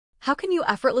How can you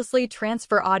effortlessly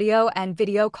transfer audio and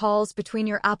video calls between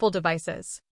your Apple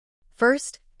devices?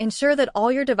 First, ensure that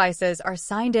all your devices are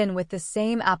signed in with the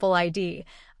same Apple ID.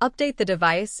 Update the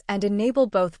device and enable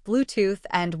both Bluetooth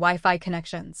and Wi-Fi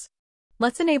connections.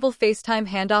 Let's enable FaceTime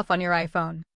Handoff on your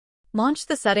iPhone. Launch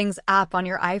the Settings app on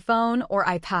your iPhone or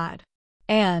iPad.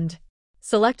 And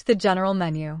select the General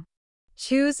menu.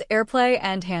 Choose AirPlay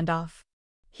and Handoff.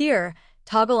 Here,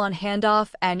 toggle on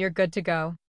Handoff and you're good to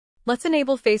go. Let's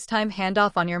enable FaceTime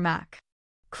Handoff on your Mac.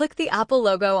 Click the Apple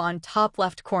logo on top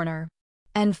left corner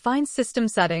and find System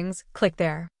Settings. Click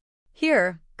there.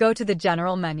 Here, go to the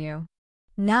General menu.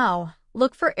 Now,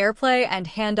 look for AirPlay and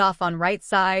Handoff on right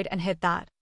side and hit that.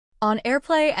 On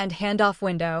AirPlay and Handoff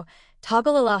window,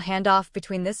 toggle Allow Handoff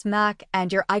between this Mac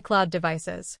and your iCloud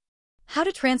devices. How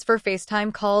to transfer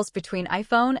FaceTime calls between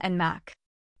iPhone and Mac.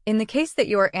 In the case that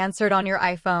you are answered on your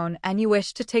iPhone and you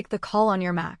wish to take the call on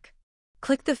your Mac,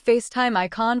 click the FaceTime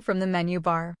icon from the menu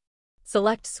bar.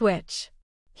 Select Switch.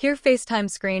 Here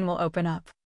FaceTime screen will open up.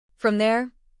 From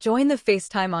there, join the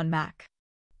FaceTime on Mac.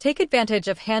 Take advantage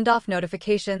of handoff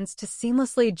notifications to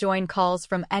seamlessly join calls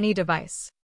from any device.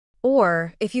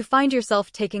 Or, if you find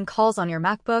yourself taking calls on your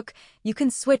MacBook, you can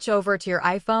switch over to your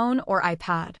iPhone or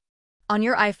iPad. On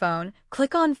your iPhone,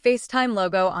 click on FaceTime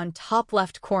logo on top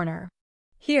left corner.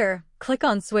 Here, click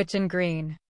on Switch in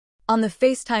green. On the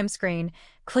FaceTime screen,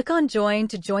 click on Join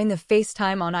to join the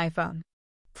FaceTime on iPhone.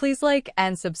 Please like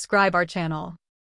and subscribe our channel.